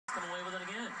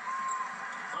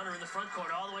front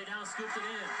court, all the way down, scooped it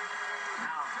in.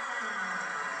 Now,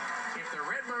 if the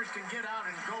RedBirds can get out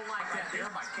and go like that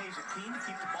there by Kaysa Keene to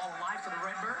keep the ball alive for the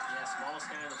RedBirds. Yeah, smallest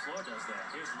guy on the floor does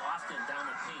that. Here's Lofton down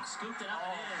the paint, scooped it up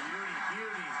and in.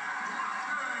 Beauty.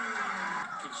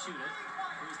 Can shoot it.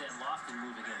 Here's that Lofton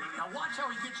move again. Now watch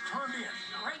how he gets turned in,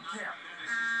 right there.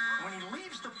 When he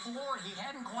leaves the floor, he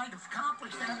hadn't quite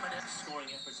accomplished that, but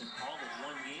scoring efforts in all but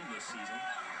one game this season.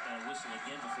 Got a whistle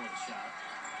again before the shot.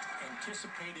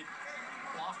 Anticipated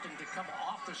Lofton to come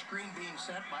off the screen being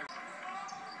set by.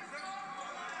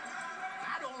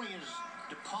 Not only is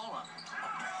DePaul a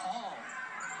tall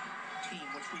team,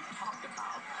 which we've talked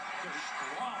about, they're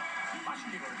strong,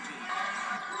 muscular team.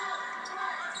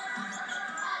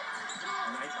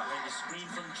 Right behind the screen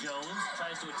from Jones,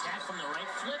 tries to attack from the right,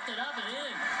 flipped it up and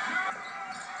in.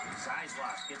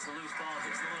 Ziesloft gets the loose ball,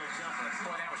 hits the little jumper.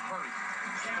 Boy, that was perfect.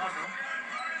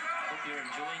 Hope you're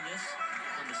enjoying this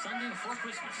on the Sunday before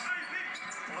Christmas.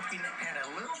 Looking at a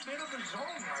little bit of a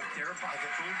zone right there by the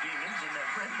Blue Demons, and the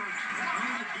RedBirds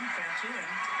bring the defense in.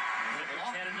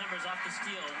 RedBirds had numbers off the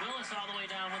steal. Willis all the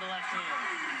way down with the left hand.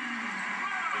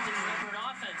 Did the RedBird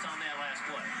offense on that last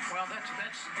play? Well, that's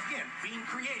again being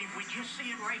creative. We just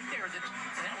see it right there.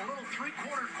 That little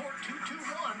three-quarter court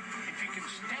 2-2-1. If you can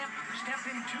step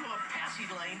into a passing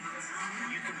lane,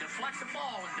 you can deflect the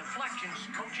ball. And deflections,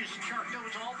 coaches chart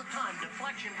those all the time.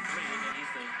 Deflection.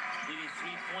 He's the leading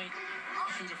three-point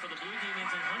shooter for the Blue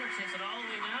Demons, and Hunter takes it all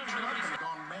the way down.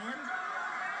 Gone man.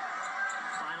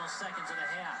 Final seconds of the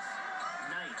half.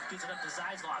 Knight gets it up to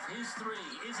Ziesloft. His three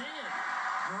is in.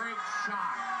 Great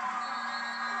shot.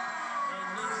 And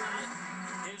Nixon,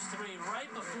 his three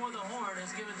right before the horn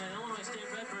has given the Illinois State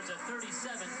RedBirds a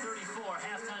 37-34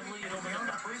 halftime lead over the.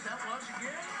 I believe that was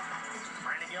again.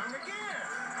 Brandon Young again.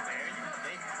 There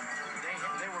you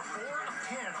go. They were 4 of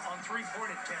 10 on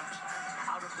three-point attempts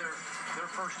out of their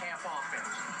first half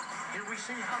offense. Here we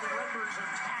see how the RedBirds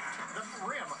attacked the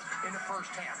rim in the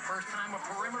first half. First time a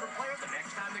perimeter player. The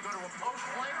next time they go to a post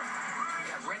player. We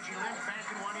got Reggie Lynch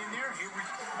banking one in there. Here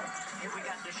we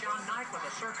got Deshaun Knight with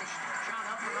a circus shot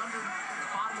up and under the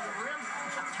bottom of the rim.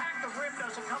 Attack the rim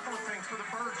does a couple of things for the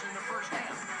Birds in the first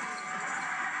half.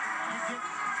 You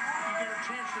get a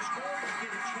chance to score, you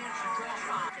get a chance to draw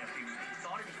fouls. He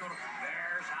thought he was going to.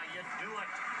 There's how you do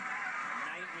it.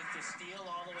 Knight with the steal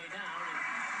all the way down, and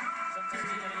sometimes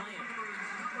he had a lane.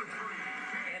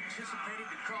 Anticipated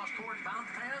the cross-court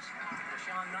bounce pass.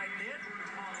 Deshaun Knight did.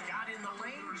 Got in the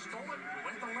lane, stole it,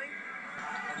 went the lane,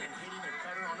 and then hitting a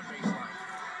cutter on the baseline.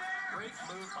 Great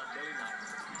move by Billy Knight.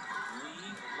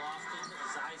 Lee, Lofton,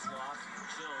 Ziesloft,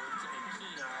 Jones, and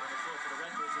Keene are on the floor for the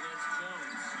RedBirds, and that's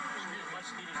Jones. Much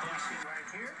needed passing right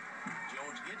here.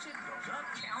 Jones gets it, goes up,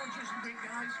 challenges the big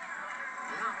guys.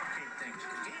 Complicate things.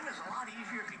 The game is a lot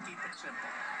easier if you keep it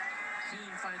simple.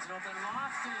 Keene finds an open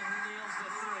Lofton, who nails the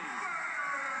three.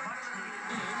 Much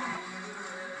needed.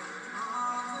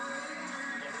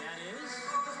 And that is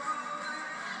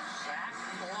Zach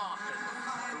Lofton,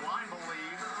 who I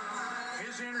believe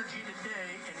his energy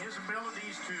today and his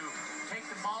abilities to take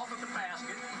the ball to the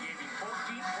basket gave him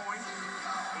 14 points.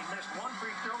 He missed one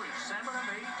free throw. He's 7 of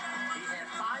 8. He had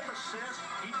 5 assists.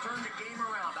 He turned the game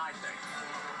around, I think.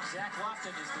 Zach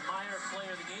Lofton is the Meyer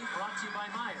player of the game, brought to you by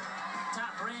Meyer.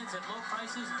 Top brands at low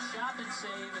prices. Shop and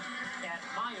save at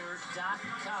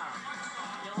Meyer.com.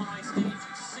 Illinois State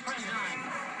 69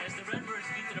 as the RedBirds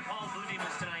beat the DePaul Blue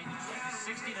Demons tonight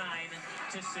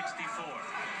 69-64.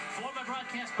 For my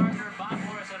broadcast partner Bob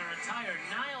Morris on our entire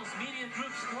Niles Media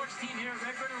Group sports team here at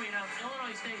RedBird Arena,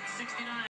 Illinois State 69.